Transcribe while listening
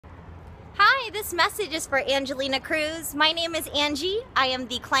this message is for Angelina Cruz. My name is Angie. I am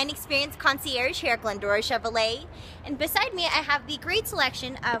the Client Experience Concierge here at Glendora Chevrolet. And beside me, I have the great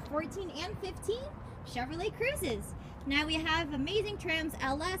selection of 14 and 15 Chevrolet Cruzes. Now we have amazing trims,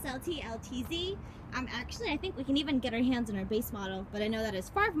 LS, LT, LTZ. Actually, I think we can even get our hands on our base model, but I know that is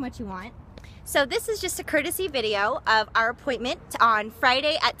far from what you want. So this is just a courtesy video of our appointment on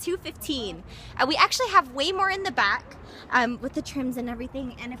Friday at 2:15. We actually have way more in the back with the trims and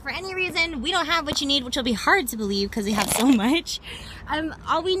everything, and if for any reason we don't have what you need, which will be hard to believe because we have so much,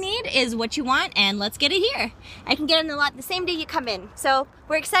 all we need is what you want, and let's get it here. I can get in the lot the same day you come in. So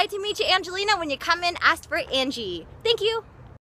we're excited to meet you, Angelina. When you come in, ask for Angie. Thank you.